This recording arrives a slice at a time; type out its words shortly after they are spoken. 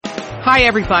Hi,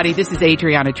 everybody. This is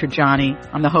Adriana Trajani.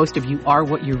 I'm the host of You Are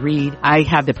What You Read. I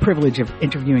have the privilege of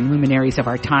interviewing luminaries of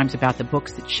our times about the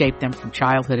books that shaped them from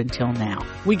childhood until now.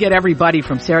 We get everybody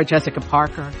from Sarah Jessica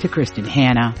Parker to Kristen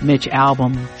Hanna, Mitch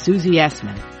Albom, Susie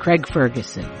Essman, Craig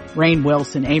Ferguson, Rainn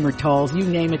Wilson, Amor Towles, you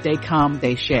name it, they come,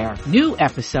 they share. New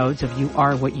episodes of You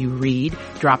Are What You Read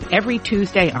drop every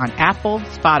Tuesday on Apple,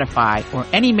 Spotify, or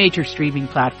any major streaming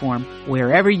platform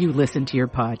wherever you listen to your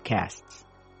podcasts.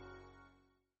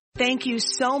 Thank you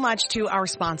so much to our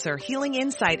sponsor, Healing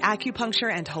Insight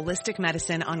Acupuncture and Holistic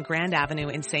Medicine on Grand Avenue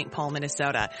in St. Paul,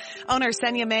 Minnesota. Owner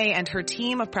Senya May and her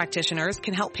team of practitioners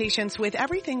can help patients with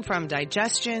everything from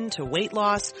digestion to weight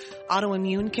loss,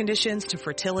 autoimmune conditions to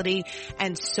fertility,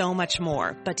 and so much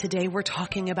more. But today we're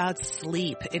talking about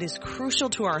sleep. It is crucial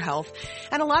to our health,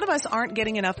 and a lot of us aren't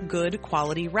getting enough good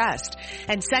quality rest.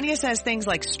 And Senya says things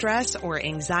like stress or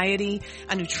anxiety,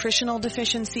 a nutritional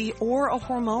deficiency, or a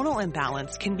hormonal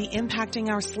imbalance can be impacting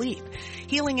our sleep.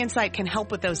 Healing Insight can help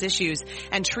with those issues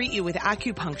and treat you with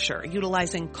acupuncture,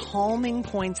 utilizing calming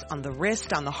points on the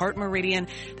wrist, on the heart meridian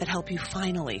that help you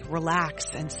finally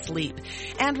relax and sleep,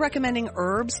 and recommending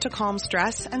herbs to calm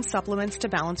stress and supplements to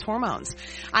balance hormones.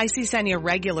 I see Senya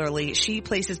regularly. She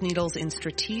places needles in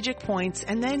strategic points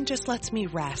and then just lets me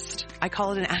rest. I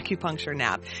call it an acupuncture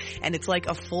nap, and it's like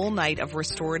a full night of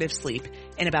restorative sleep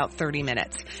in about 30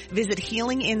 minutes. Visit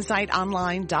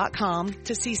healinginsightonline.com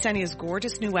to see Senya's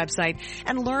gorgeous new website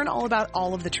and learn all about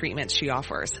all of the treatments she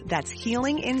offers. That's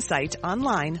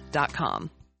healinginsightonline.com.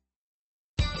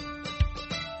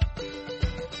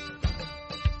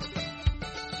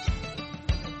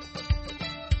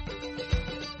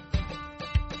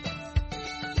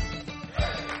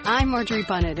 I'm Marjorie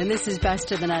Bunnett, and this is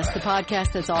Best of the Nest, the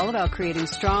podcast that's all about creating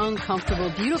strong,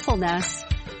 comfortable, beautiful nests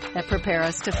that prepare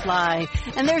us to fly.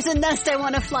 And there's a nest I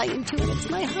want to fly into, and it's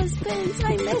my husband's.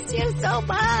 I miss you so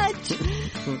much.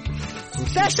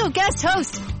 Special guest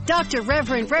host,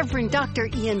 Reverend Dr.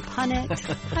 Ian Punnett.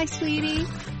 Hi, sweetie.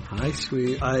 Hi,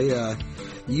 sweetie.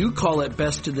 You call it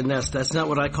Best of the Nest. That's not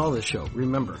what I call this show.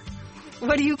 Remember.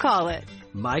 What do you call it?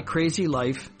 My Crazy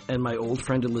Life and My Old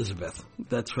Friend Elizabeth.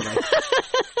 That's what I...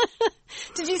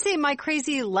 Did you say My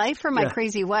Crazy Life or My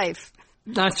Crazy Wife?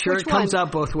 Not sure. Which it comes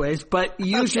out both ways, but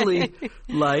usually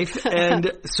life.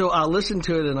 And so I'll listen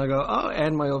to it and I'll go, oh,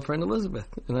 and My Old Friend Elizabeth.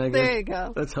 And I go, there you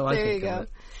go. That's how I think of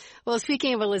it. Well,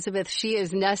 speaking of Elizabeth, she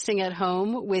is nesting at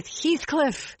home with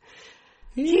Heathcliff.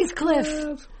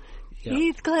 Heathcliff. Yeah.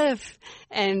 Heathcliff.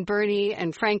 And Bernie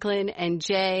and Franklin and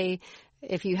Jay.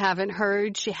 If you haven't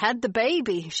heard, she had the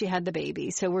baby.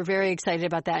 So we're very excited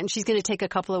about that. And she's going to take a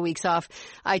couple of weeks off.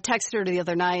 I texted her the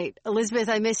other night, Elizabeth,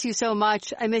 I miss you so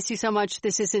much.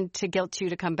 This isn't to guilt you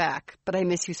to come back, but I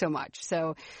miss you so much.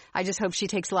 So I just hope she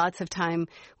takes lots of time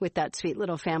with that sweet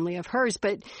little family of hers.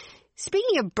 But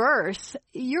speaking of birth,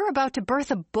 you're about to birth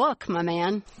a book, my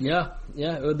man. Yeah.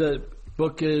 The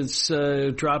book is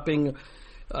dropping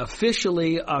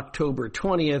officially October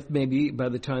 20th, maybe by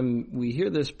the time we hear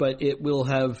this, but it will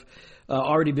have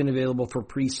already been available for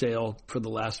pre-sale for the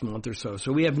last month or so.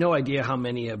 So we have no idea how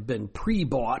many have been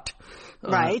pre-bought.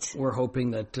 Right. We're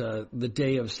hoping that the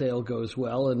day of sale goes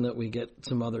well and that we get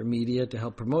some other media to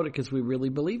help promote it because we really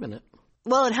believe in it.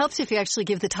 Well, it helps if you actually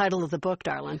give the title of the book,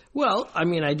 darling. Well, I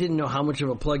mean, I didn't know how much of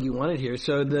a plug you wanted here.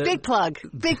 So Big plug.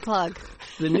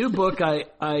 The new book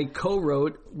I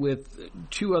co-wrote with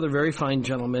two other very fine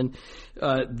gentlemen.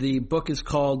 The book is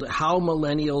called How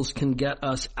Millennials Can Get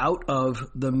Us Out of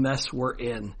the Mess We're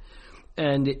In.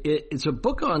 And it's a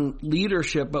book on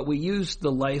leadership, but we used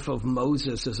the life of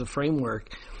Moses as a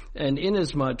framework. And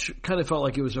inasmuch, kind of felt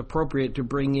like it was appropriate to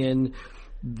bring in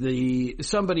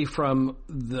somebody from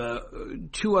the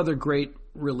two other great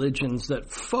religions that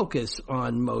focus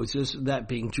on Moses, that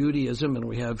being Judaism, and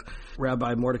we have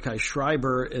Rabbi Mordecai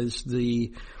Schreiber as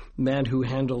the man who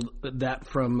handled that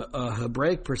from a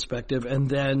Hebraic perspective, and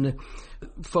then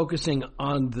focusing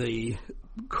on the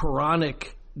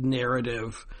Quranic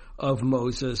narrative of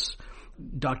Moses,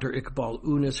 Dr. Iqbal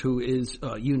Yunus, who is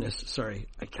Yunus. Sorry,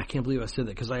 I can't believe I said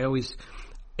that because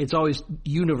it's always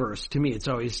universe to me. It's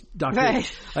always Dr. Right.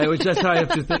 That's how I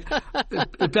have to think.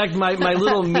 In fact, my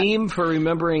little meme for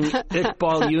remembering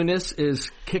Iqbal Yunus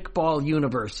is Kickball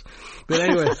Universe. But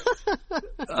anyway,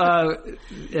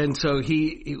 and so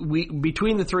we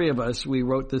between the three of us, we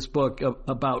wrote this book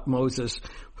about Moses,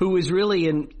 who is really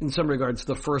in some regards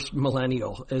the first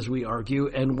millennial, as we argue,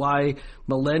 and why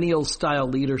millennial style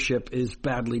leadership is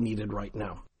badly needed right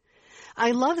now.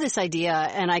 I love this idea,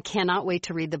 and I cannot wait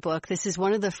to read the book. This is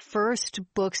one of the first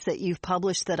books that you've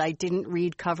published that I didn't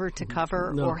read cover to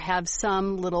cover or have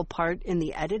some little part in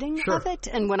the editing of it.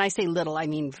 And when I say little, I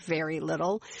mean very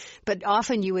little. But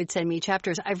often you would send me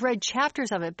chapters. I've read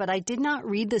chapters of it, but I did not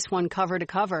read this one cover to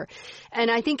cover. And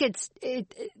I think it's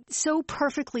so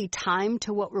perfectly timed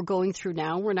to what we're going through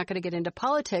now. We're not going to get into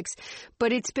politics,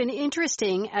 but it's been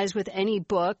interesting, as with any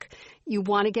book, you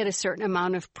want to get a certain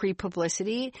amount of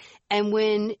pre-publicity. And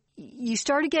when you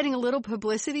started getting a little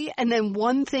publicity and then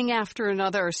one thing after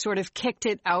another sort of kicked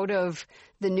it out of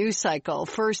the news cycle.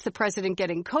 First, the president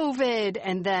getting COVID,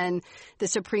 and then the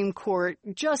Supreme Court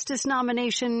justice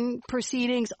nomination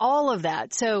proceedings, all of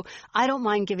that. So I don't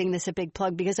mind giving this a big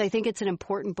plug because I think it's an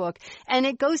important book. And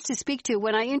it goes to speak to,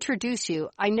 when I introduce you,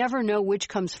 I never know which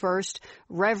comes first.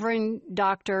 Reverend,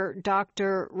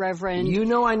 Doctor, Reverend. You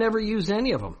know I never use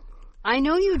any of them. I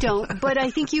know you don't, but I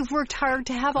think you've worked hard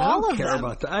to have all of them. I don't care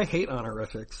about that. I hate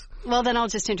honorifics. Well, then I'll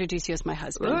just introduce you as my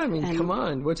husband. Well, I mean, come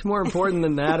on. What's more important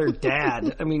than that, or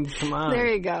dad? I mean, come on. There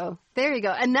you go. There you go.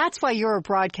 And that's why you're a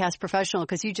broadcast professional,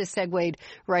 because you just segued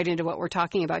right into what we're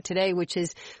talking about today, which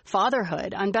is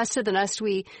fatherhood. On Best of the Nest,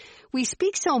 we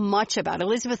speak so much about,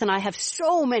 Elizabeth and I have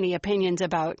so many opinions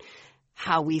about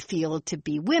how we feel to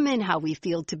be women, how we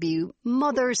feel to be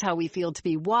mothers, how we feel to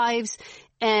be wives.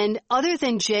 And other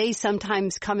than Jay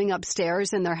sometimes coming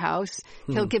upstairs in their house,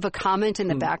 he'll give a comment in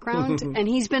the background. And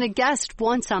he's been a guest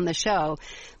once on the show.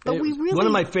 But we really... One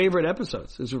of my favorite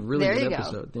episodes. It's a really good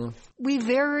episode. Yeah. We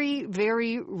very,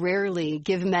 very rarely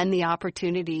give men the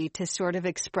opportunity to sort of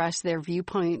express their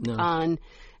viewpoint on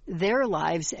their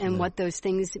lives and what those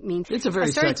things mean. It's a very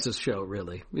sexist show,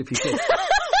 really, if you think.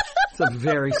 It's a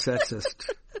very sexist.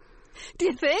 Do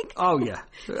you think? Oh, yeah.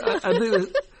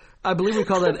 I believe we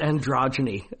call that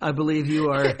androgyny. I believe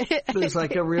there's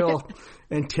like a real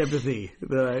antipathy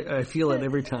that I feel it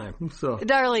every time. So,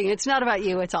 darling, it's not about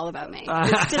you. It's all about me.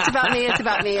 It's just about me. It's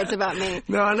about me. It's about me.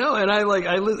 No, I know. And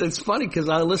it's funny because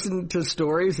I listen to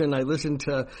stories and I listen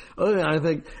to, I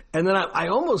think, and then I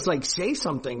almost like say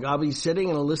something. I'll be sitting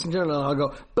and I'll listen to it and I'll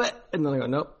go, and then I go,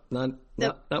 nope. Not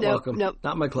welcome. Nope.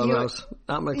 Not my clubhouse.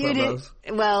 Not my clubhouse.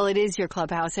 Well, it is your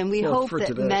clubhouse, and we hope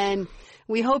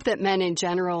that men in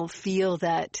general feel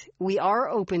that we are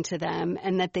open to them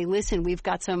and that they listen. We've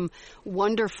got some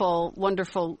wonderful,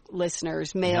 wonderful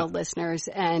listeners, male listeners,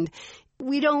 and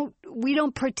we don't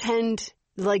pretend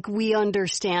like we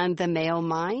understand the male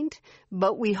mind,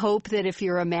 but we hope that if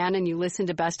you're a man and you listen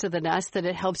to Best of the Nest, that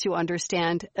it helps you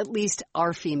understand at least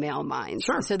our female mind.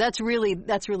 Sure. So that's really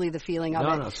the feeling of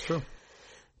it. No, it's true.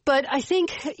 But I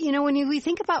think, when we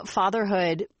think about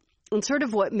fatherhood, and sort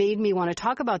of what made me want to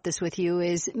talk about this with you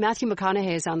is Matthew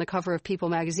McConaughey is on the cover of People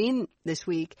magazine this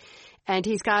week, and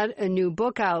he's got a new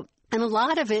book out, and a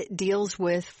lot of it deals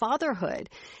with fatherhood.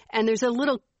 And there's a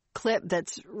little clip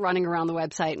that's running around the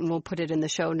website, and we'll put it in the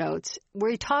show notes,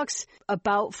 where he talks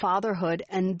about fatherhood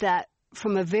and that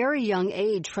from a very young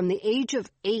age, from the age of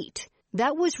 8,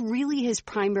 that was really his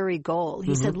primary goal.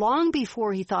 He said long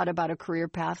before he thought about a career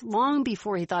path, long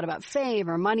before he thought about fame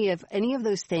or money, of any of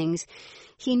those things,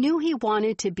 he knew he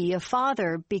wanted to be a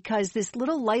father, because this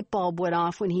little light bulb went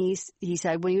off when he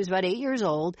said when he was about 8 years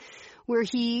old, where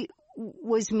he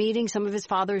was meeting some of his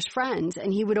father's friends,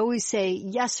 and he would always say,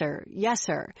 yes, sir, yes,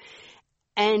 sir.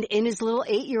 And in his little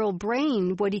 8-year-old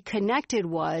brain, what he connected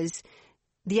was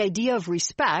the idea of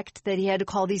respect, that he had to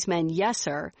call these men yes,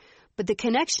 sir. But the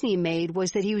connection he made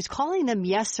was that he was calling them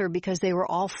yes, sir, because they were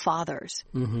all fathers.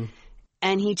 Mm-hmm.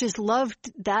 And he just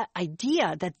loved that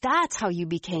idea that that's how you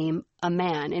became a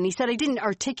man. And he said, I didn't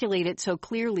articulate it so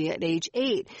clearly at age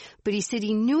 8, but he said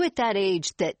he knew at that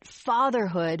age that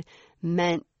fatherhood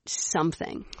meant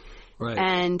something. Right.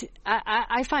 And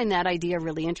I find that idea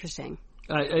really interesting.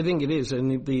 I think it is.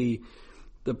 And the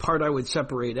part I would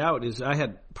separate out is I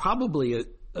had probably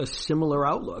a similar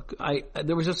outlook.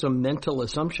 There was just a mental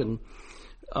assumption.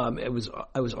 I was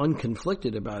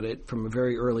unconflicted about it from a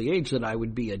very early age that I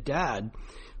would be a dad,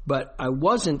 but I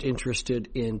wasn't interested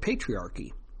in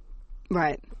patriarchy.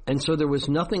 Right. And so there was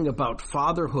nothing about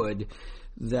fatherhood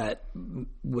that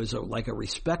was like a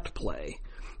respect play.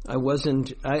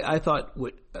 I thought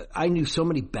I knew so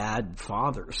many bad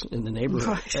fathers in the neighborhood.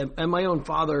 Right. And my own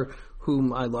father,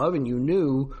 whom I love and you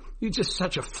knew, he's just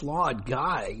such a flawed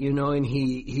guy, and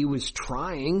he was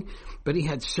trying, but he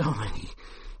had so many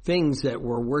things that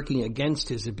were working against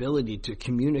his ability to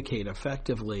communicate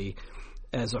effectively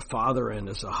as a father and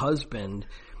as a husband.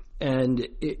 And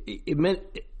it meant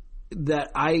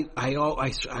that I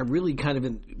really kind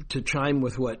of, to chime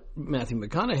with what Matthew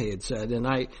McConaughey had said, and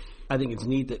I think it's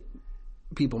neat that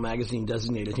People magazine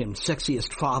designated him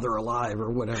sexiest father alive or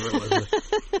whatever it was.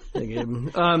 They gave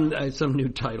him some new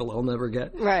title I'll never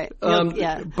get. Right.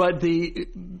 Yeah. But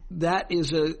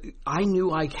I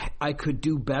knew I could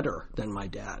do better than my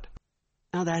dad.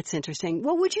 Oh, that's interesting.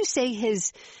 What would you say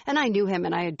and I knew him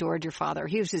and I adored your father.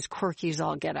 He was as quirky as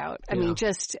all get out. I mean,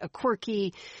 just a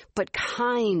quirky but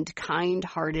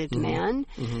kind-hearted man.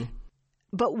 Mm-hmm.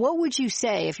 But what would you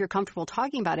say, if you're comfortable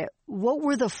talking about it, what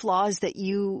were the flaws that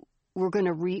you were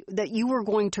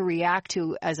going to react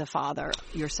to as a father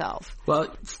yourself?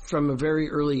 Well, from a very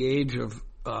early age of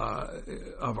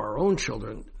our own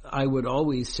children, I would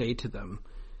always say to them,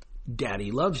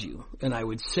 Daddy loves you. And I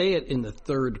would say it in the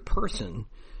third person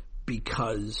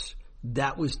because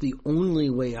that was the only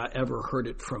way I ever heard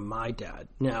it from my dad.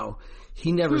 Now,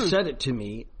 he never said it to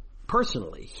me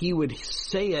personally. He would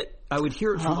say it, I would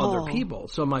hear it from other people.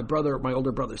 So my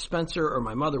older brother Spencer, or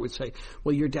my mother would say,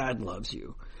 well, your dad loves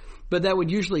you. But that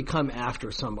would usually come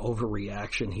after some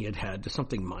overreaction he had to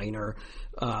something minor.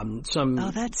 Oh,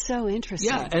 that's so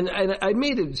interesting. Yeah, and I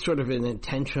made it sort of an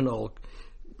intentional.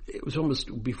 It was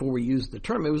almost, before we used the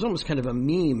term, it was almost kind of a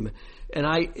meme. And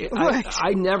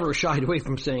I never shied away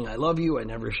from saying I love you. I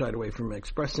never shied away from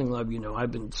expressing love. You know,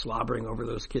 I've been slobbering over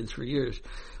those kids for years.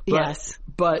 Yes.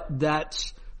 But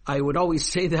I would always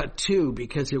say that too,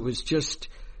 because it was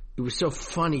so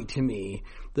funny to me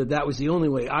that was the only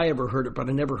way I ever heard it, but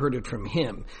I never heard it from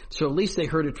him. So at least they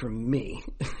heard it from me.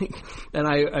 And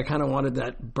I kind of wanted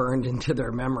that burned into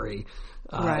their memory.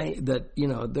 Right. That, you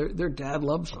know, their dad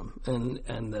loves them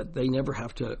and that they never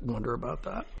have to wonder about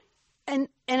that. And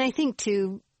I think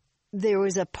too, there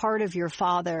was a part of your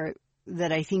father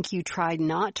that I think you tried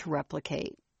not to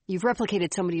replicate. You've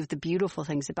replicated so many of the beautiful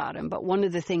things about him, but one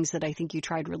of the things that I think you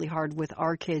tried really hard with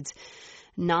our kids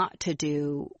not to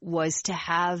do was to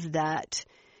have that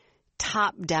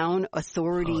top-down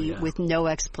authority with no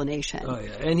explanation. Oh,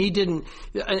 yeah. And he didn't,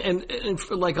 and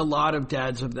for like a lot of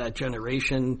dads of that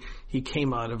generation, he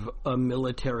came out of a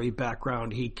military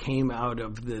background. He came out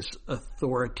of this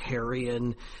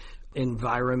authoritarian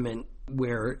environment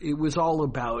where it was all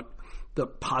about the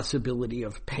possibility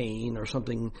of pain or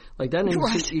something like that. And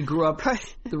right. He grew up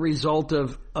the result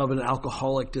of an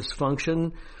alcoholic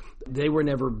dysfunction. They were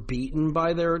never beaten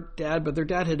by their dad, but their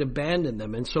dad had abandoned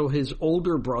them. And so his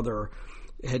older brother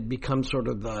had become sort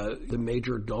of the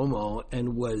major domo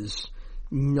and was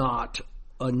not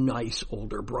a nice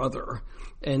older brother.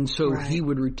 And so he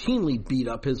would routinely beat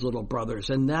up his little brothers.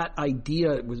 And that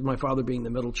idea, was my father being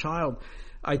the middle child,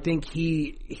 I think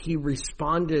he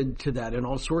responded to that in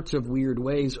all sorts of weird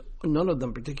ways, none of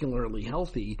them particularly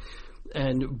healthy.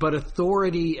 But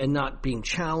authority and not being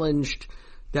challenged,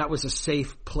 that was a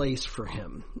safe place for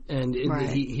him. And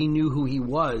he knew who he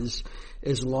was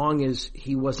as long as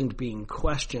he wasn't being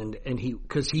questioned. And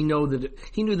because he knew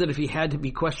that if he had to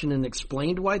be questioned and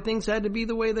explained why things had to be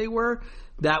the way they were,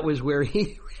 that was where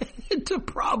he ran into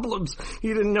problems. He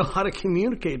didn't know how to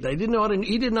communicate that. He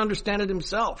didn't understand it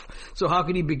himself. So how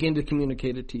could he begin to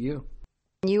communicate it to you?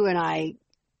 You and I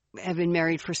have been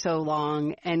married for so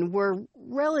long, and we're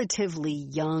relatively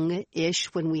young-ish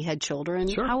when we had children.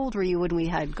 Sure. How old were you when we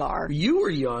had Gar? You were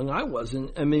young. I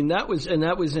wasn't. I mean, that was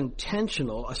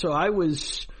intentional. So I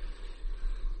was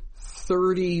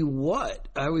 30 what?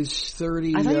 I was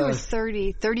 30. I thought you were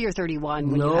 30 or 31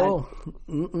 when you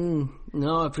had...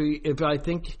 No, if I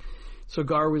think... So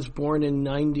Gar was born in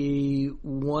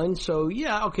 91, so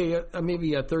yeah, okay,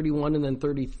 maybe 31 and then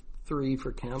 33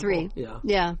 for Campbell. 3.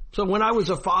 Yeah. So when I was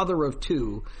a father of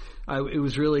 2, it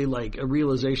was really like a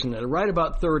realization that right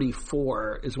about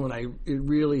 34 is when it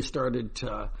really started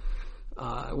to,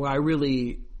 where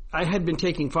I had been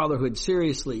taking fatherhood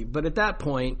seriously, but at that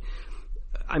point,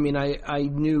 I mean, I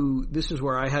knew this is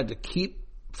where I had to keep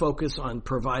focus on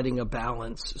providing a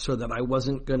balance so that I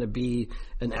wasn't going to be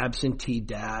an absentee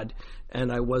dad and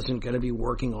I wasn't going to be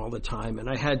working all the time. And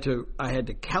I had to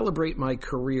calibrate my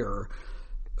career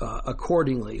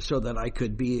accordingly so that I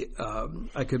could be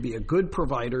a good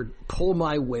provider, pull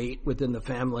my weight within the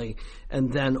family,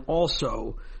 and then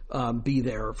also be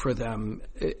there for them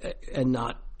and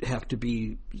not have to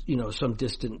be, some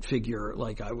distant figure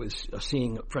like I was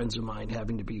seeing friends of mine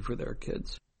having to be for their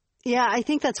kids. Yeah, I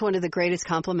think that's one of the greatest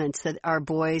compliments that our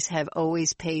boys have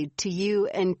always paid to you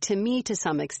and to me to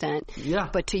some extent. Yeah.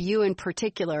 But to you in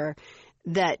particular,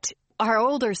 that our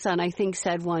older son, I think,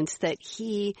 said once that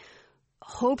he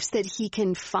hopes that he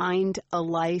can find a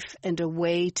life and a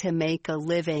way to make a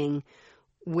living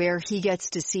where he gets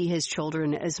to see his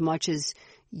children as much as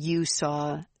you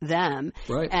saw them.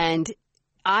 Right. And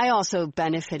I also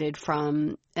benefited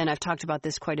from, and I've talked about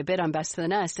this quite a bit on Best of the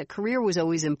Nest, a career was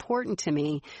always important to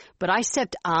me, but I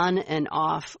stepped on and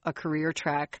off a career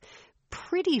track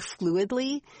pretty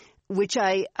fluidly, which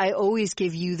I always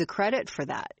give you the credit for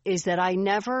that, is that I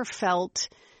never felt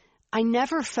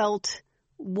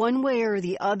one way or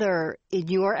the other in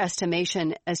your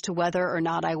estimation as to whether or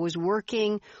not I was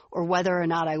working or whether or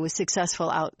not I was successful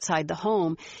outside the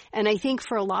home. And I think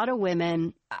for a lot of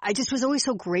women, I just was always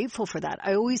so grateful for that.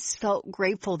 I always felt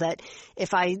grateful that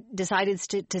if I decided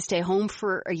to stay home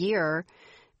for a year,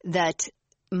 that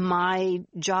my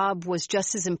job was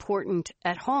just as important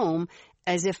at home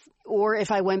as if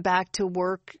I went back to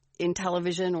work in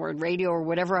television or in radio or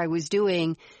whatever I was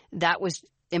doing, that was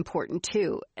important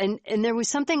too. And there was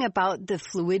something about the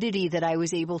fluidity that I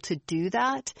was able to do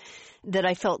that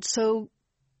I felt so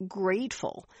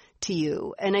grateful to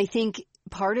you. And I think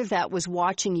part of that was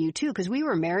watching you too, because we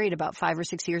were married about 5 or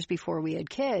 6 years before we had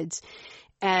kids,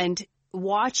 and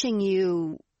watching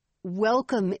you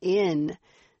welcome in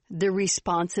the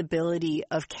responsibility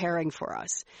of caring for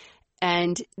us.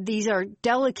 And these are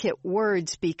delicate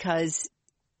words because,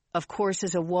 of course,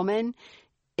 as a woman,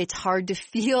 it's hard to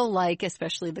feel like,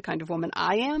 especially the kind of woman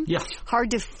I am, yes.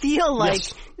 hard to feel like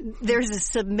there's a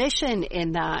submission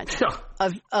in that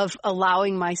of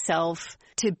allowing myself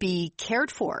to be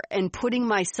cared for and putting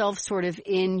myself sort of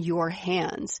in your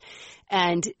hands.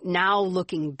 And now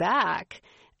looking back,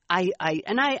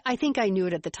 I think I knew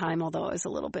it at the time, although I was a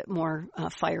little bit more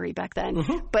fiery back then.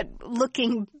 Mm-hmm. But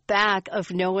looking back of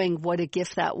knowing what a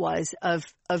gift that was of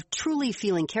truly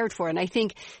feeling cared for. And I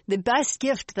think the best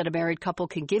gift that a married couple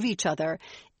can give each other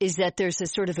is that there's a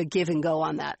sort of a give and go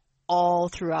on that all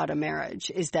throughout a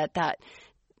marriage, is that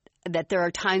there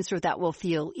are times where that will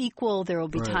feel equal. There will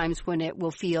be times when it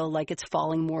will feel like it's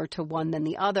falling more to one than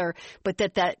the other, but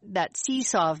that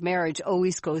seesaw of marriage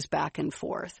always goes back and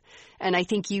forth. And I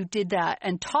think you did that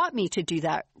and taught me to do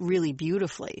that really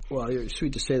beautifully. Well, you're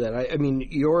sweet to say that. I mean,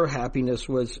 your happiness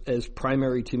was as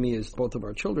primary to me as both of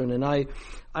our children. And I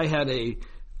had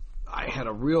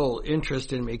a real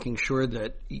interest in making sure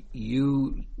that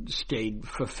you stayed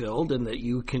fulfilled and that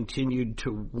you continued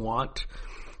to want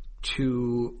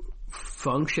to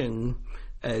function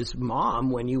as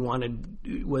mom when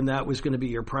that was going to be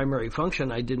your primary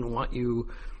function. I didn't want you,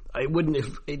 I wouldn't,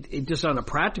 if it just on a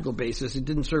practical basis, it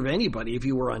didn't serve anybody if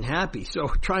you were unhappy. So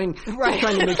trying to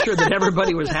make sure that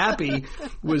everybody was happy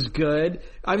was good.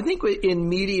 I think in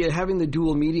media, having the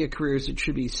dual media careers, it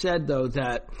should be said though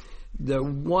that the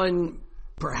one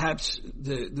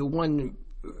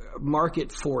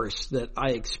market force that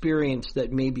I experienced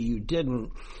that maybe you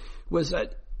didn't was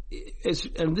that,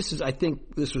 I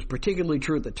think this was particularly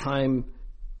true at the time,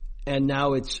 and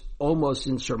now it's almost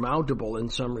insurmountable in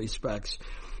some respects,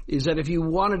 is that if you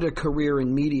wanted a career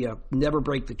in media, never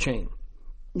break the chain.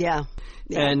 Yeah.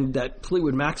 And that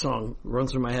Fleetwood Mac song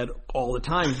runs through my head all the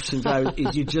time since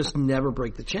is you just never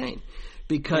break the chain.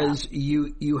 Because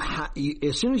you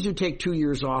as soon as you take 2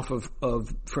 years off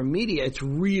from media, it's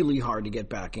really hard to get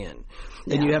back in.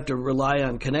 And you have to rely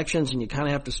on connections and you kind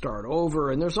of have to start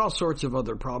over. And there's all sorts of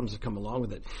other problems that come along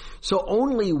with it. So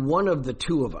only one of the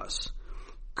two of us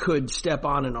could step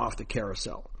on and off the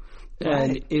carousel. Right.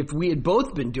 And if we had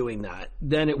both been doing that,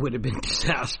 then it would have been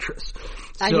disastrous.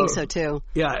 I think so too.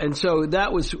 Yeah, and so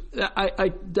that was I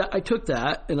took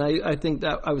that, and I think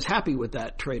that I was happy with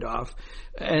that trade-off,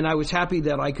 and I was happy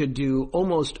that I could do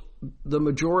almost the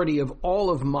majority of all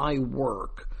of my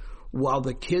work while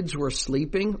the kids were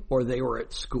sleeping or they were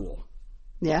at school.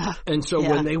 Yeah. And so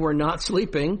when they were not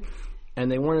sleeping and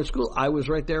they weren't at school, I was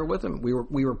right there with them. We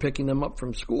were picking them up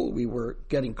from school. We were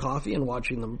getting coffee and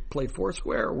watching them play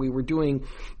Foursquare. We were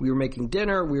making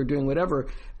dinner. We were doing whatever.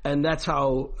 And that's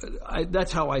how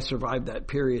I survived that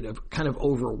period of kind of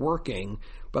overworking.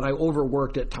 But I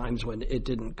overworked at times when it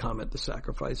didn't come at the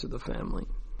sacrifice of the family.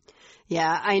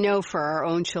 Yeah, I know for our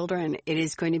own children, it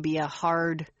is going to be a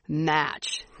hard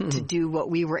match to do what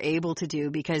we were able to do,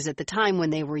 because at the time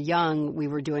when they were young, we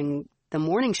were doing the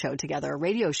morning show together, a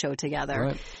radio show together.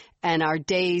 Right. And our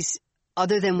days,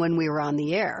 other than when we were on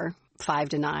the air, 5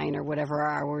 to 9 or whatever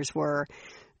our hours were,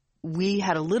 we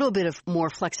had a little bit of more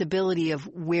flexibility of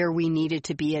where we needed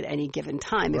to be at any given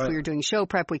time. Right. If we were doing show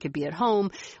prep, we could be at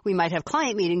home. We might have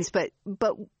client meetings, but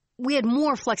we had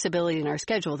more flexibility in our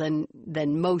schedule than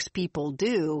most people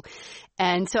do.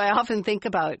 And so I often think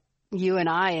about you and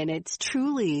I, and it's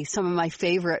truly some of my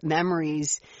favorite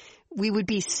memories. We would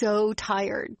be so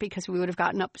tired because we would have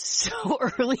gotten up so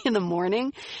early in the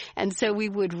morning. And so we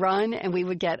would run and we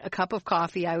would get a cup of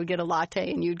coffee. I would get a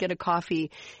latte and you'd get a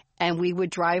coffee. And we would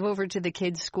drive over to the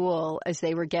kids' school as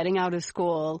they were getting out of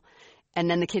school. And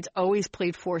then the kids always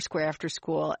played Foursquare after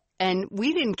school. And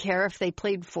we didn't care if they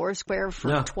played Foursquare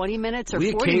for 20 minutes or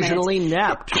 40 minutes. We occasionally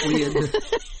napped. Yes.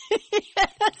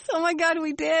 Oh my God,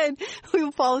 we did. We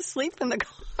would fall asleep in the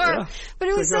car. Yeah. But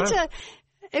it was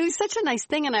such a nice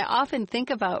thing. And I often think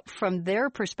about from their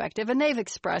perspective, and they've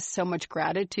expressed so much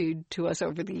gratitude to us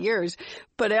over the years.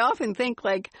 But I often think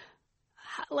like,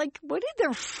 what did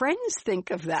their friends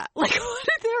think of that? Like,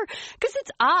 because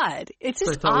it's odd. It's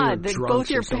just odd that both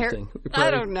your parents,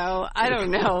 I don't know.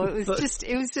 It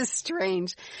was just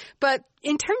strange. But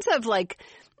in terms of like,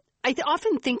 I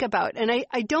often think about, and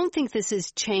I don't think this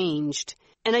has changed,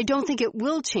 and I don't think it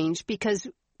will change because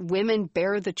women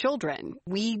bear the children.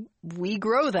 We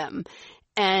grow them.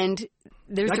 And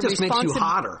there's that just makes you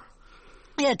hotter.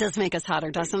 Yeah, it does make us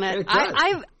hotter, doesn't it? It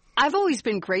does. I've always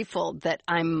been grateful that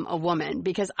I'm a woman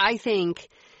because I think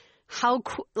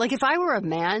if I were a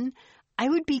man, I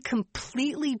would be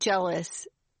completely jealous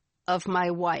of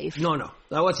my wife. No,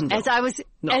 that wasn't jealous.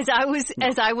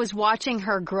 As I was watching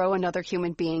her grow another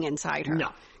human being inside her. No.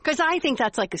 Because I think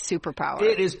that's like a superpower.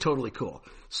 It is totally cool.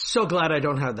 So glad I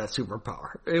don't have that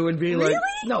superpower. It would be really? like,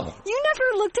 no. You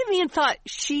never looked at me and thought,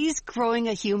 she's growing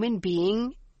a human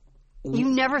being? You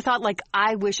never thought, like,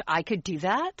 I wish I could do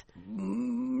that?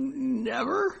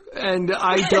 Never. And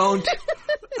I don't.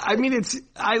 I mean,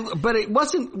 but it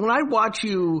wasn't, when I watch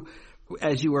you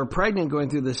as you were pregnant, going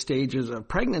through the stages of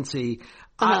pregnancy,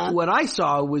 what I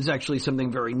saw was actually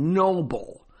something very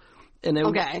noble. And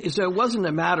so it wasn't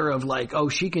a matter of like, oh,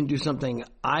 she can do something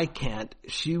I can't.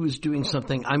 She was doing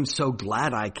something I'm so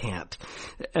glad I can't.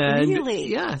 And really?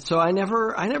 Yeah. So I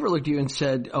never looked at you and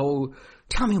said, oh,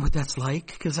 tell me what that's like,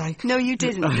 because No, you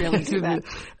didn't really do that.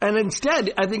 And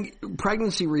instead, I think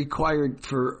pregnancy required,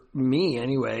 for me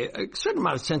anyway, a certain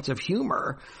amount of sense of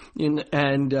humor.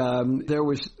 And there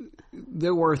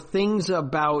were things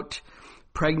about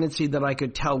pregnancy that I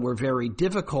could tell were very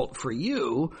difficult for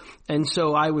you. And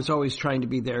so I was always trying to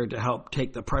be there to help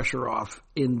take the pressure off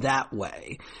in that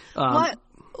way.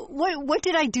 What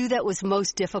did I do that was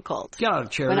most difficult? Get out of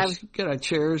chairs. Get out of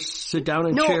chairs. Sit down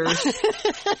in chairs.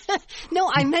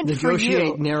 No, I meant for you.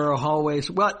 Negotiate narrow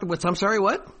hallways. I'm sorry,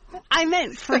 what? I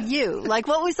meant for you. Like,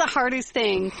 what was the hardest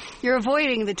thing? You're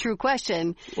avoiding the true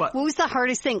question. What was the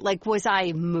hardest thing? Like, was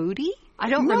I moody? I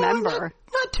don't remember.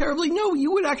 Not terribly. No,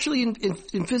 you would actually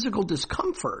in physical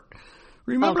discomfort.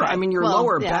 Remember, okay. I mean, your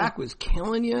lower back was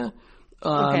killing you.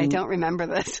 Okay, I don't remember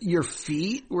this. Your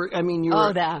feet were, I mean,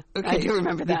 okay, I do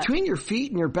remember that. Between your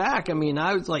feet and your back, I mean,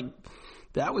 I was like,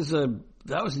 that was a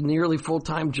nearly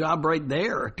full-time job right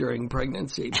there during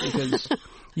pregnancy, because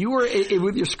you were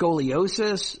with your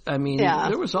scoliosis. I mean,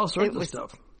 there was all sorts of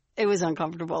stuff. It was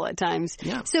uncomfortable at times.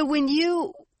 Yeah. So when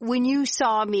you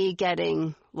saw me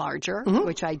getting larger,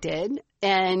 which I did,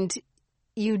 and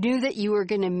you knew that you were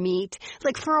going to meet,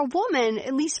 like for a woman,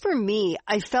 at least for me,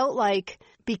 I felt like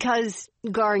because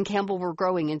Gar and Campbell were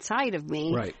growing inside of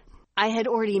me, right. I had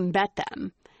already met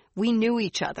them. We knew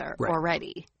each other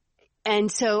already. And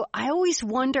so I always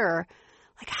wonder,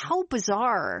 like, how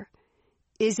bizarre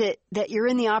is it that you're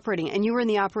in the operating, and you were in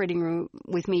the operating room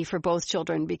with me for both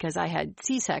children because I had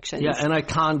C-sections. Yeah, and I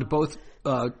conned both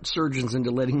surgeons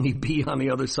into letting me be on the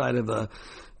other side of the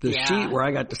sheet where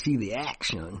I got to see the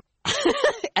action.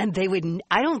 And they would,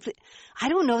 I don't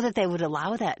know that they would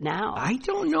allow that now. I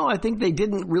don't know. I think they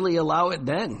didn't really allow it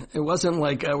then. It wasn't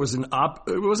like it wasn't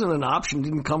an option. It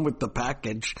didn't come with the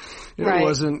package. It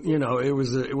wasn't,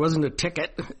 it wasn't a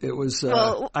ticket. It was,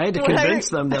 I had to convince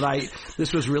them that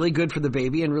this was really good for the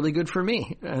baby and really good for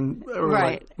me. And they were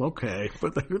like, okay,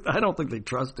 but I don't think they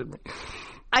trusted me.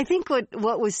 I think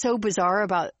what was so bizarre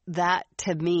about that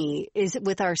to me is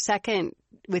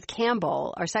with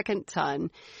Campbell, our second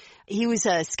son, he was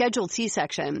a scheduled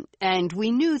C-section, and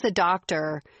we knew the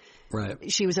doctor.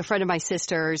 Right. She was a friend of my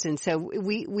sister's, and so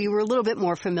we were a little bit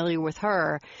more familiar with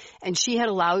her, and she had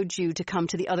allowed you to come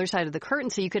to the other side of the curtain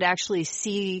so you could actually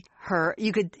see her.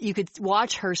 You could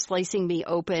watch her slicing me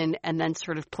open and then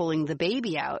sort of pulling the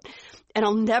baby out. And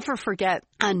I'll never forget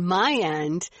on my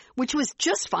end, which was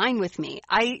just fine with me.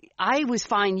 I was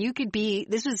fine.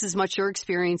 This was as much your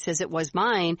experience as it was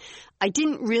mine. I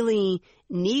didn't really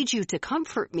need you to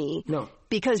comfort me. No.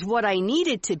 Because what I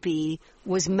needed to be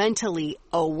was mentally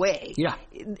awake. Yeah.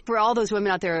 For all those women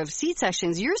out there who have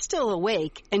C-sections, you're still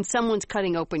awake and someone's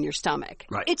cutting open your stomach.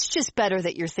 Right. It's just better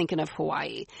that you're thinking of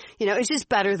Hawaii. It's just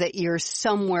better that you're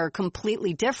somewhere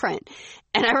completely different.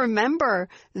 And I remember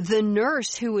the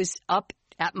nurse who was up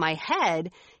at my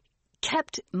head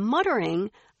kept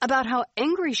muttering about how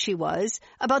angry she was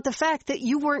about the fact that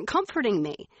you weren't comforting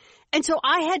me. And so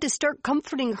I had to start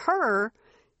comforting her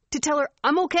to tell her,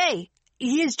 I'm okay.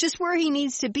 he is just where he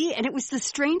needs to be. And it was the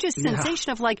strangest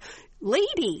sensation of like,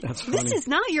 lady, this is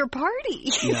not your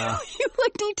party. Yeah. You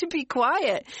like need to be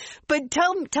quiet. But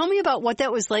tell me about what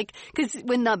that was like. Cause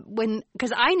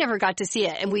cause I never got to see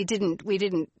it and we didn't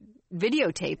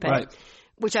videotape it, right.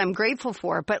 which I'm grateful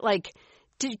for. But like,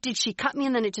 did she cut me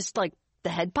and then it just like the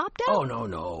head popped out? Oh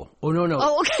no.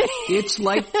 Oh, okay. It's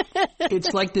like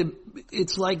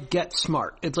Get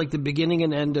Smart. It's like the beginning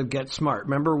and end of Get Smart.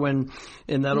 Remember when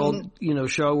in that old,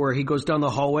 show where he goes down the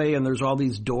hallway and there's all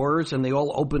these doors and they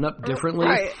all open up differently?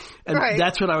 Right. And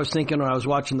that's what I was thinking when I was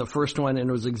watching the first one, and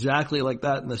it was exactly like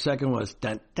that. And the second was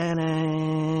dun, dun,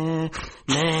 dun,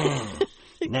 nah.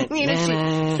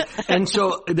 And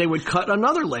so they would cut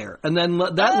another layer, and then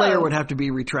that layer would have to be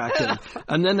retracted,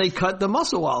 and then they cut the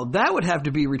muscle wall. That would have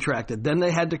to be retracted. Then they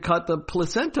had to cut the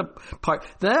placenta part.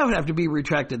 That would have to be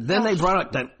retracted. Then they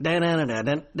brought it,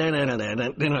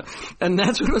 and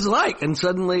that's what it was like. And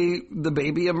suddenly the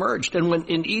baby emerged. And when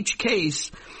in each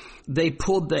case they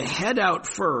pulled the head out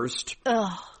first.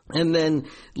 And then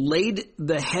laid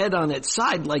the head on its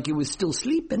side like it was still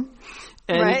sleeping.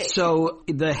 And so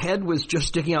the head was just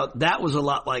sticking out. That was a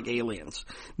lot like Aliens.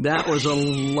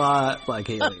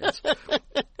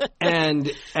 And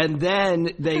then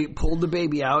they pulled the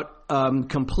baby out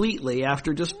completely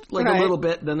after just like a little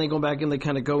bit. Then they go back and they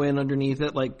kind of go in underneath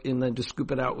it, and then just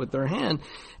scoop it out with their hand.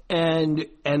 And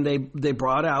they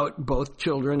brought out both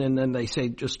children, and then they say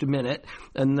just a minute,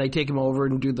 and they take them over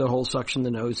and do the whole suction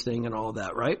the nose thing and all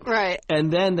that, right? Right.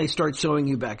 And then they start sewing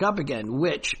you back up again,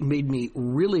 which made me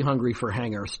really hungry for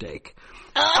hanger steak.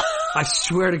 I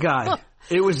swear to God,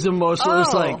 it was the most. It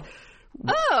was like.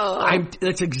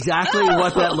 That's exactly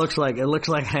what that looks like. It looks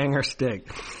like hanger steak.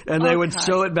 And they would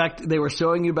sew it back. They were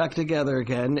sewing you back together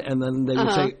again, and then they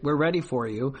would say, "We're ready for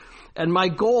you." And my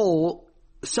goal,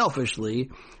 selfishly,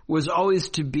 was always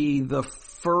to be the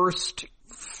first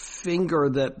finger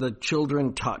that the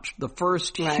children touched, the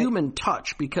first human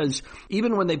touch, because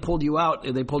even when they pulled you out,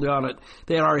 they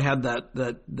had already had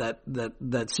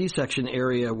that C-section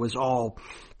area was all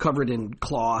covered in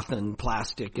cloth and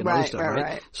plastic and other stuff,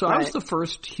 right? So I was the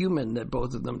first human that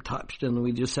both of them touched, and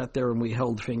we just sat there and we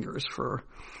held fingers for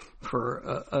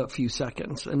a few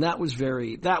seconds, and that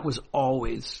was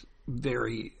always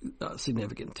very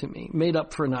significant to me. Made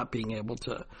up for not being able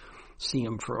to see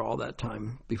them for all that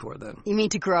time before then. You mean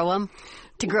to grow them?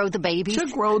 To grow the babies? To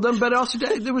grow them, but also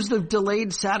there was the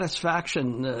delayed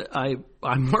satisfaction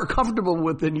I'm more comfortable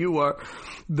with than you are.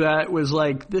 That was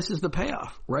like, this is the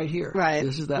payoff right here. Right.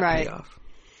 This is that payoff.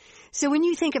 So when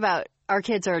you think about, our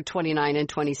kids are 29 and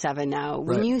 27 now.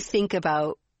 When you think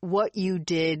about what you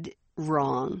did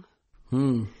wrong,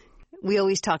 we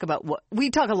always talk about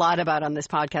we talk a lot about on this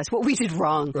podcast, what we did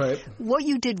wrong. Right. What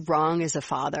you did wrong as a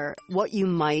father, what you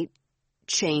might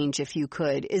change if you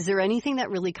could. Is there anything that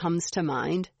really comes to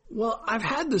mind? Well, I've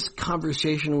had this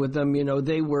conversation with them.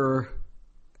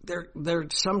 They're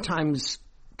sometimes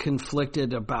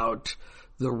conflicted about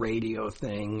the radio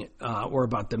thing, or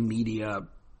about the media,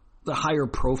 the higher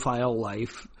profile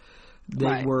life.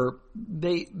 They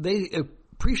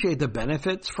appreciate the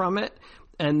benefits from it,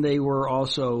 and they were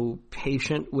also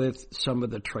patient with some of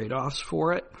the trade-offs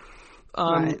for it.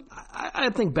 I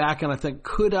think back and I think,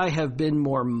 could I have been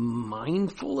more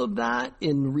mindful of that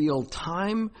in real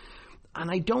time?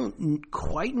 And I don't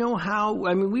quite know how.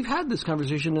 I mean, we've had this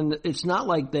conversation, and it's not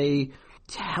like they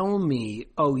tell me,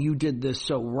 "Oh, you did this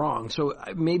so wrong." So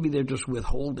maybe they're just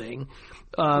withholding.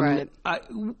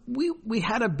 We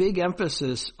had a big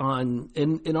emphasis on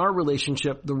in our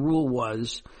relationship. The rule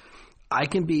was, I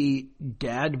can be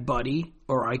dad buddy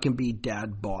or I can be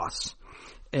dad boss.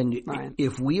 And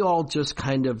if we all just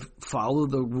kind of follow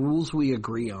the rules we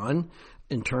agree on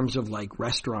in terms of like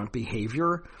restaurant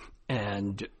behavior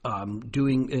and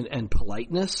doing and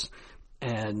politeness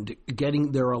and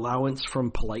getting their allowance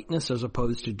from politeness as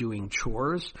opposed to doing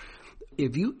chores,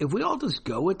 if we all just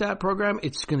go with that program,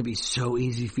 it's going to be so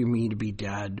easy for me to be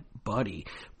dad buddy.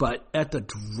 But at the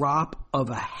drop of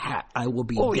a hat, I will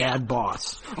be dad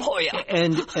boss. Oh yeah.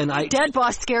 And dad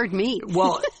boss scared me.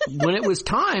 Well, when it was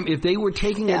time, if they were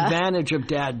taking advantage of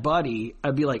dad buddy,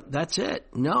 I'd be like, that's it.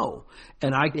 No.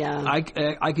 And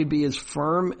I could be as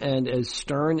firm and as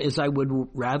stern as I would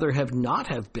rather have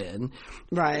not have been.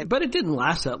 Right. But it didn't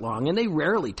last that long, and they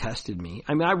rarely tested me.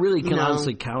 I mean, I really can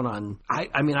honestly count on,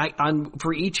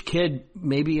 for each kid,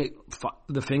 maybe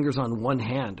the fingers on one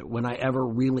hand when I ever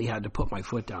really had to put my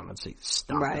foot down and say,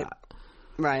 stop that.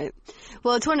 Right.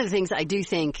 Well, it's one of the things I do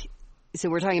think. So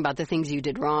we're talking about the things you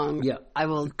did wrong. Yeah. I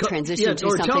will transition to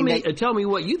something tell me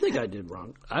what you think I did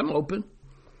wrong. I'm open.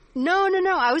 No.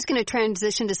 I was going to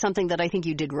transition to something that I think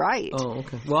you did right. Oh,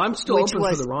 okay. Well, I'm still open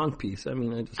for the wrong piece. I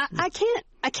mean,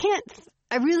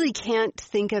 I really can't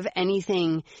think of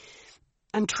anything.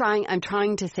 I'm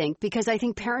trying to think, because I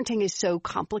think parenting is so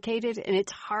complicated and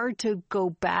it's hard to go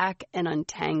back and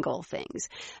untangle things.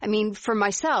 I mean, for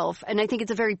myself, and I think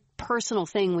it's a very personal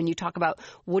thing when you talk about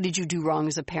what did you do wrong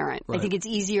as a parent. Right. I think it's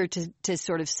easier to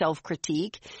sort of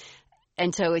self-critique.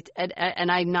 And so and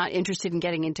I'm not interested in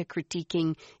getting into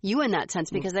critiquing you in that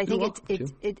sense, because I think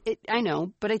I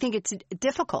know, but I think it's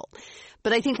difficult.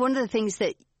 But I think one of the things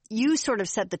that you sort of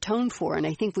set the tone for, and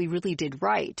I think we really did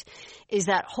right, is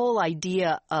that whole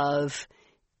idea of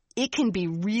it can be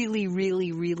really,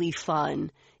 really, really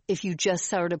fun if you just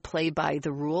sort of play by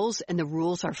the rules and the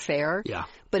rules are fair. Yeah.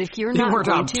 But if you're not going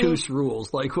to... obtuse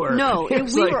rules like where... No,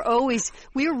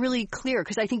 we were really clear,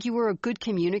 because I think you were a good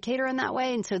communicator in that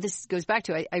way. And so this goes back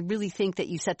to, I really think that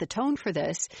you set the tone for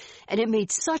this, and it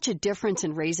made such a difference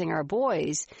in raising our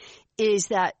boys, is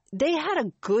that they had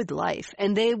a good life,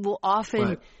 and they will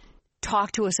often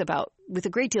talk to us about, with a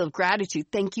great deal of gratitude,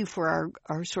 thank you for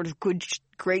our sort of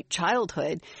great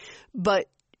childhood. But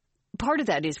part of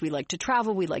that is we like to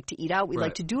travel, we like to eat out, we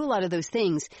like to do a lot of those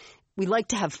things. We like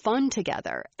to have fun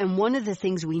together. And one of the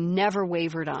things we never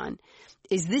wavered on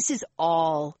is this is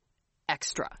all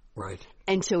extra. Right.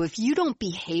 And so if you don't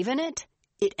behave in it,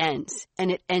 it ends, and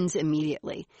it ends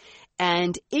immediately.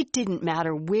 And it didn't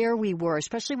matter where we were,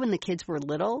 especially when the kids were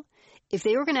little. If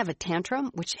they were going to have a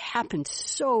tantrum, which happened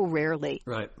so rarely,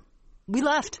 we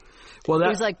left. Well, it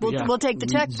was like, we'll take the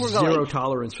check, we're going. Zero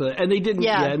tolerance for that. And they didn't,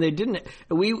 and they didn't.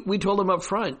 We told them up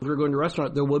front, we were going to a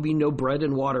restaurant, there will be no bread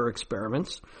and water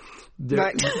experiments.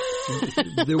 There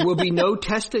will be no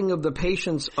testing of the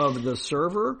patience of the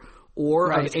server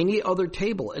or of any other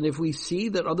table. And if we see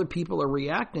that other people are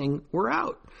reacting, we're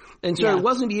out. And so it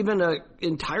wasn't even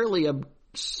entirely a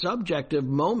subjective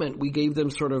moment. We gave them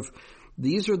sort of,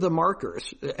 these are the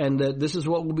markers, and this is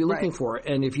what we'll be looking for.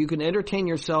 And if you can entertain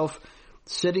yourself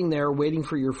sitting there waiting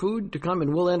for your food to come,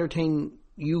 and we'll entertain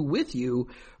you with you,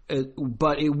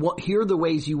 but here are the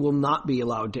ways you will not be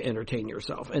allowed to entertain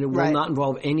yourself. And it will not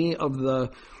involve any of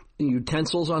the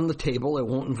utensils on the table. It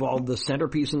won't involve the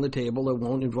centerpiece on the table. It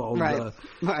won't involve the...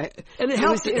 Right. And it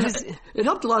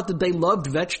helped a lot that they loved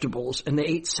vegetables and they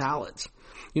ate salads.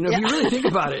 You know, if you really think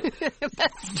about it,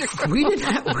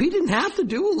 we didn't have to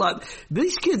do a lot.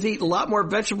 These kids eat a lot more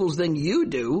vegetables than you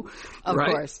do, of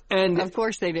course, and of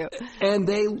course they do. And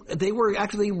they were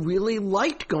actually really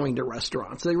liked going to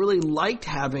restaurants. They really liked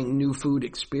having new food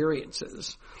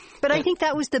experiences. But I think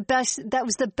that was the best. That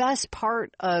was the best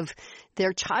part of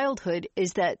their childhood,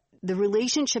 is that the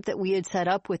relationship that we had set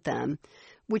up with them,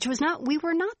 which was we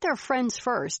were not their friends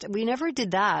first. We never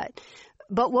did that.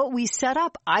 But what we set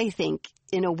up, I think,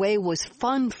 in a way, was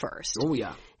fun first. Oh,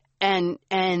 yeah. And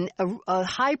a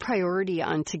high priority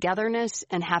on togetherness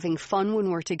and having fun when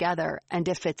we're together. And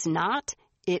if it's not,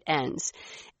 it ends.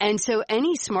 And so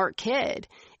any smart kid,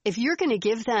 if you're going to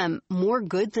give them more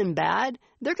good than bad,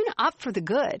 they're going to opt for the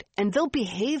good, and they'll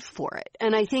behave for it.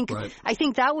 And I think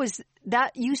that was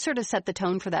that you sort of set the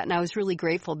tone for that. And I was really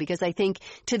grateful, because I think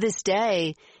to this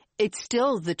day, it's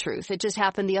still the truth. It just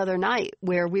happened the other night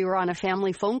where we were on a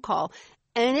family phone call,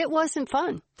 and it wasn't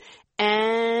fun.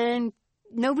 And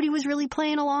nobody was really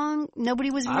playing along.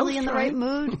 Nobody was really in the right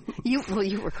mood. You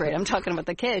were great. I'm talking about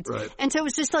the kids. Right. And so it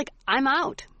was just like, I'm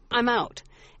out.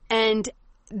 And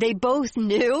they both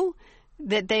knew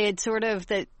that they had sort of,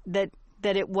 that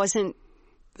it wasn't,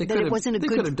 They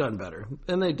could have done better,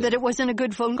 and they did. That it wasn't a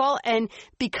good phone call. And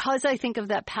because I think of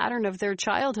that pattern of their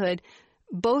childhood,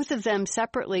 both of them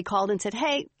separately called and said,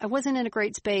 hey, I wasn't in a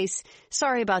great space.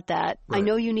 Sorry about that. Right. I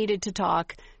know you needed to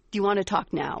talk. Do you want to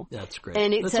talk now? That's great.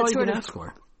 And it's That's all you can ask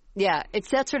for. Yeah, it's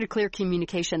that sort of clear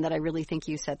communication that I really think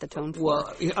you set the tone for.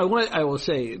 Well, I will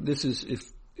say, this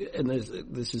is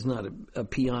not a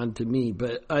peon to me,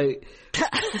 but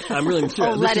I'm really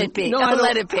serious. Let it be.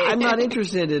 Let it be. I'm not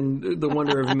interested in the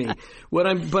wonder of me.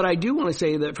 But I do want to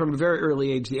say that from a very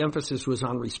early age, the emphasis was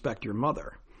on respect your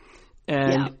mother.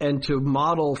 And to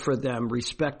model for them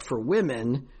respect for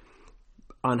women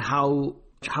on how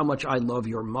much I love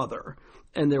your mother.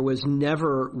 And there was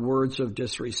never words of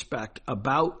disrespect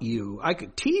about you. I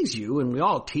could tease you, and we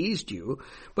all teased you,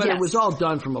 but it was all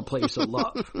done from a place of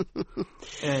love.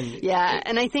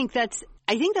 And I think that's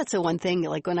the one thing.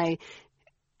 Like when I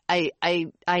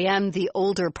am the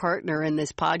older partner in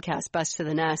this podcast, Best to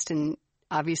the Nest, and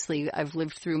obviously I've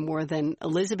lived through more than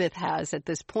Elizabeth has at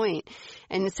this point.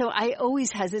 And so I always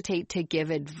hesitate to give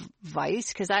advice,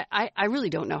 because I really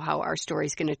don't know how our story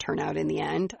is going to turn out in the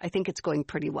end. I think it's going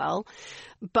pretty well.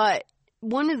 But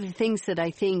one of the things that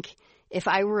I think if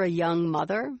I were a young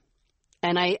mother,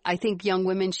 and I think young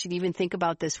women should even think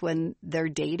about this when they're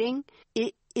dating,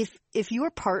 if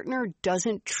your partner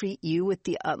doesn't treat you with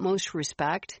the utmost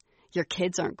respect, your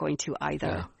kids aren't going to either.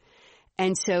 Yeah.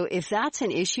 And so if that's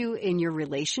an issue in your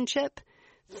relationship,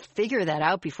 figure that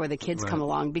out before the kids come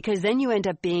along, because then you end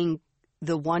up being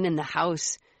the one in the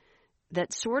house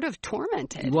that's sort of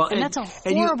tormented. Well, and that's a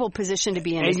horrible position to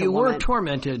be in as a woman. And you were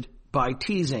tormented by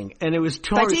teasing, and it was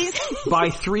by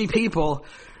 3 people.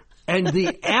 And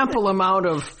the ample amount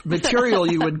of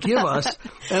material you would give us,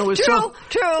 and it was true.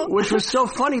 Which was so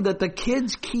funny that the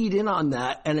kids keyed in on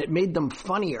that, and it made them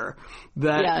funnier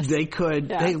that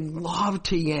they loved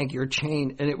to yank your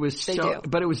chain, and it was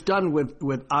but it was done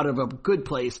with out of a good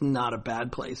place, not a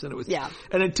bad place, and it was,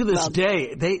 and to this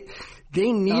day,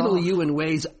 they needle you in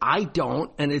ways I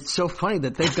don't, and it's so funny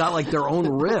that they've got like their own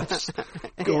riffs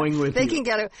going with you.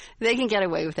 They can get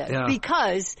away with it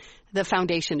because the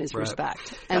foundation is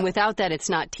respect. And without that, it's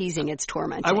not teasing, it's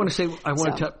tormenting. I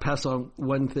want to pass on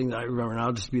one thing that I remember, and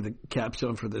I'll just be the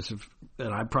capstone for this,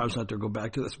 and I promise not to go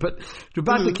back to this, but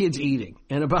about the kids eating,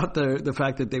 and about the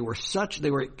fact that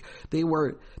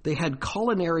they had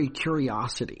culinary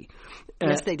curiosity.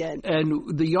 Yes, they did.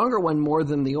 And the younger one more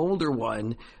than the older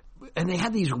one, and they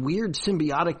had these weird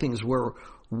symbiotic things where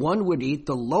one would eat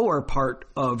the lower part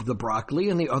of the broccoli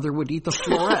and the other would eat the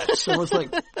florets. So it was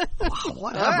like, wow,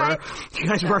 whatever. Right. You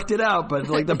guys worked it out, but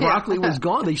like the broccoli was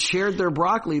gone. They shared their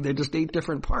broccoli. They just ate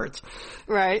different parts.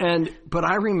 Right. But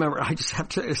I remember,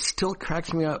 it still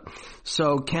cracks me up.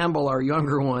 So Campbell, our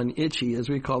younger one, Itchy, as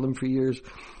we called him for years,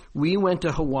 we went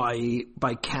to Hawaii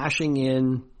by cashing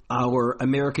in our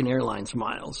American Airlines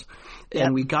miles.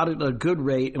 And we got it at a good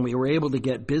rate, and we were able to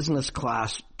get business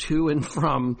class to and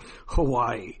from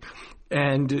Hawaii.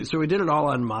 And so we did it all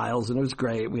on miles, and it was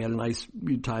great. We had a nice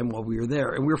time while we were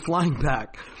there. And we were flying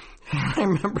back. I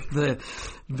remember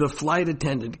the flight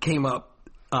attendant came up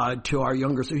to our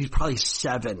younger, so he's probably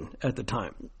 7 at the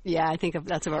time. Yeah, I think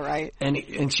that's about right. And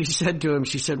she said to him,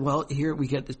 well, here we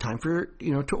get the time for,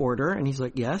 to order. And he's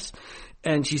like, yes.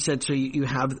 And she said, so you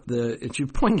have and she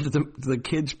pointed to the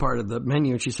kids part of the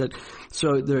menu, and she said,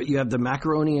 so you have the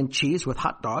macaroni and cheese with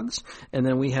hot dogs, and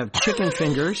then we have chicken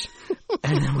fingers,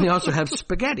 and then we also have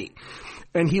spaghetti.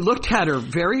 And he looked at her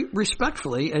very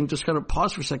respectfully and just kind of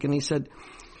paused for a second. And he said,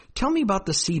 tell me about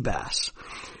the sea bass.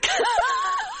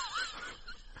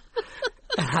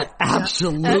 And I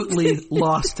absolutely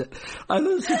lost it. I thought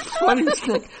it was the funniest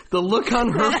thing. The look on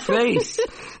her face.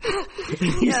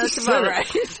 Yeah, that's about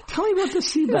right. Tell me about the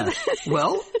sea bass.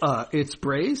 Well, it's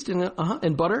braised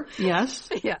and butter. Yes.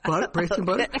 Yeah. Braised in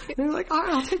butter. And they're like, all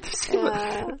right, I'll take the sea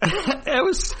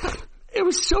bass. It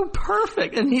was so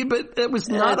perfect. And he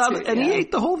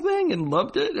ate the whole thing and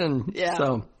loved it. And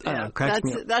so, cracks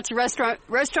me up. That's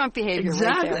restaurant behavior.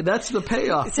 Exactly. Right there. That's the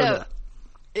payoff for that.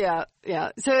 Yeah.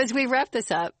 So as we wrap this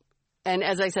up, and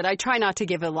as I said, I try not to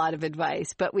give a lot of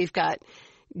advice, but we've got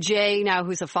Jay now,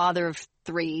 who's a father of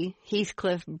 3,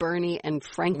 Heathcliff, Bernie, and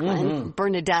Franklin,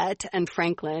 Bernadette and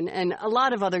Franklin, and a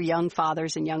lot of other young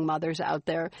fathers and young mothers out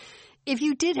there. If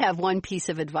you did have one piece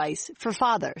of advice for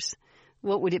fathers,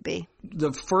 what would it be?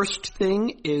 The first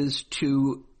thing is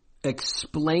to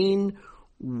explain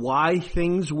why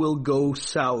things will go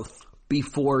south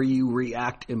before you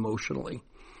react emotionally.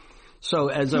 So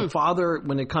as a father,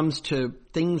 when it comes to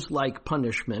things like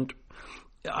punishment,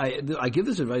 I give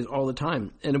this advice all the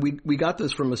time. And we got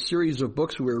this from a series of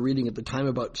books we were reading at the time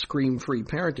about scream-free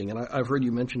parenting. And I've heard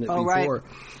you mention it before. Right.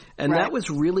 And that was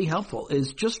really helpful,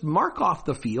 is just mark off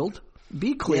the field.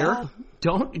 Be clear.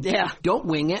 Yeah. Don't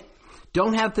wing it.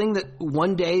 Don't have thing that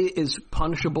one day is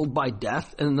punishable by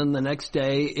death and then the next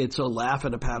day it's a laugh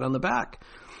and a pat on the back.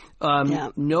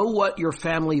 Know what your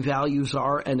family values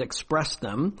are and express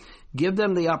them. Give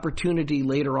them the opportunity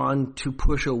later on to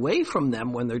push away from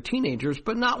them when they're teenagers,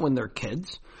 but not when they're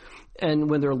kids. And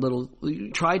when they're little,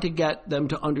 try to get them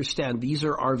to understand these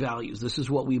are our values. This is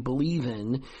what we believe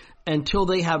in, until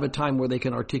they have a time where they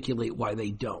can articulate why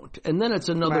they don't. And then it's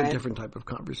another different type of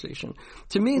conversation.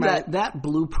 To me, that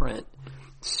blueprint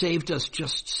saved us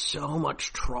just so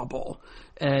much trouble.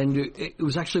 And it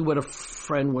was actually what a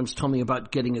friend once told me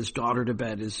about getting his daughter to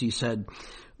bed, is he said,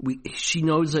 she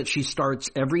knows that she starts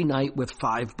every night with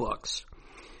 5 books.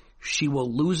 She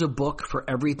will lose a book for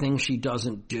everything she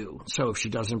doesn't do. So if she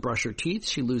doesn't brush her teeth,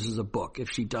 she loses a book. If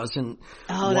she doesn't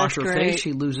wash her face,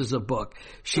 she loses a book.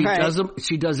 She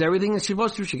does everything that she's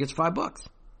supposed to. She gets 5 books.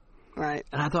 Right.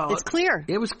 And I thought it's clear.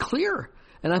 It was clear.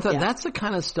 And I thought that's the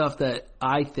kind of stuff that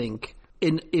I think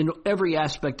in every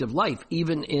aspect of life,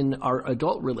 even in our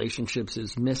adult relationships,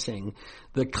 is missing.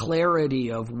 The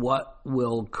clarity of what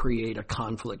will create a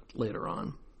conflict later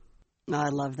on. I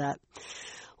love that.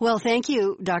 Well, thank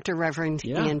you, Dr. Reverend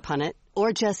Ian Punnett,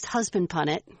 or just husband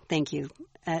Punnett. Thank you.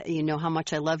 You know how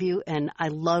much I love you, and I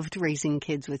loved raising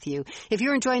kids with you. If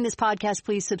you're enjoying this podcast,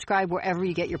 please subscribe wherever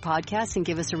you get your podcasts and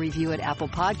give us a review at Apple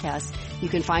Podcasts. You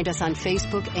can find us on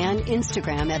Facebook and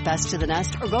Instagram at Best to the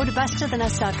Nest, or go to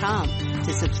besttothenest.com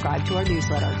to subscribe to our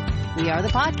newsletter. We are the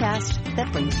podcast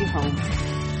that brings you home.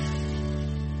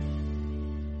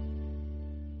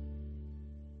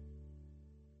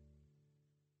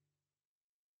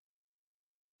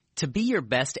 To be your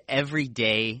best every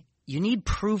day, you need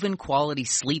proven quality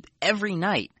sleep every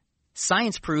night.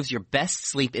 Science proves your best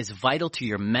sleep is vital to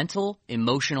your mental,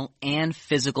 emotional, and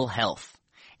physical health.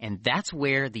 And that's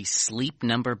where the Sleep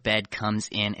Number bed comes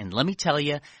in. And let me tell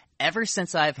you, ever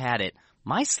since I've had it,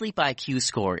 my sleep IQ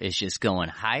score is just going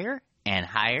higher and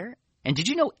higher. And did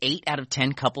you know 8 out of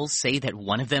 10 couples say that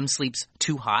one of them sleeps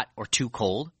too hot or too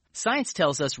cold? Science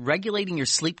tells us regulating your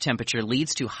sleep temperature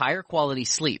leads to higher quality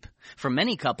sleep. For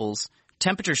many couples,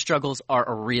 temperature struggles are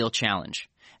a real challenge.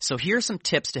 So here are some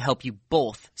tips to help you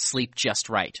both sleep just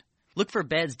right. Look for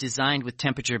beds designed with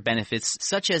temperature benefits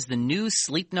such as the new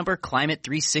Sleep Number Climate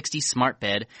 360 Smart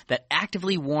Bed that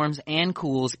actively warms and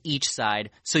cools each side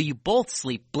so you both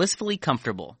sleep blissfully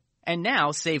comfortable. And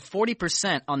now save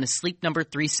 40% on the Sleep Number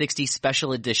 360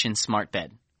 Special Edition Smart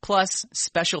Bed. Plus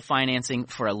special financing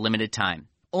for a limited time.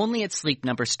 Only at Sleep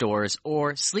Number stores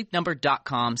or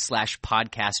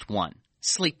sleepnumber.com/podcast1.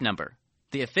 Sleep Number,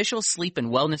 the official sleep and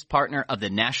wellness partner of the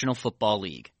National Football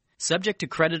League. Subject to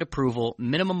credit approval,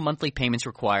 minimum monthly payments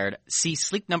required. See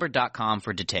sleepnumber.com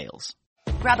for details.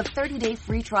 Grab a 30-day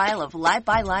free trial of Live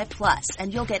by Live Plus,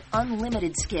 and you'll get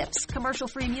unlimited skips,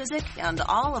 commercial-free music, and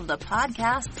all of the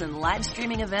podcasts and live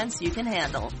streaming events you can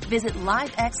handle. Visit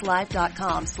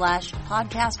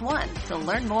livexlive.com/podcast1 to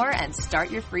learn more and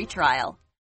start your free trial.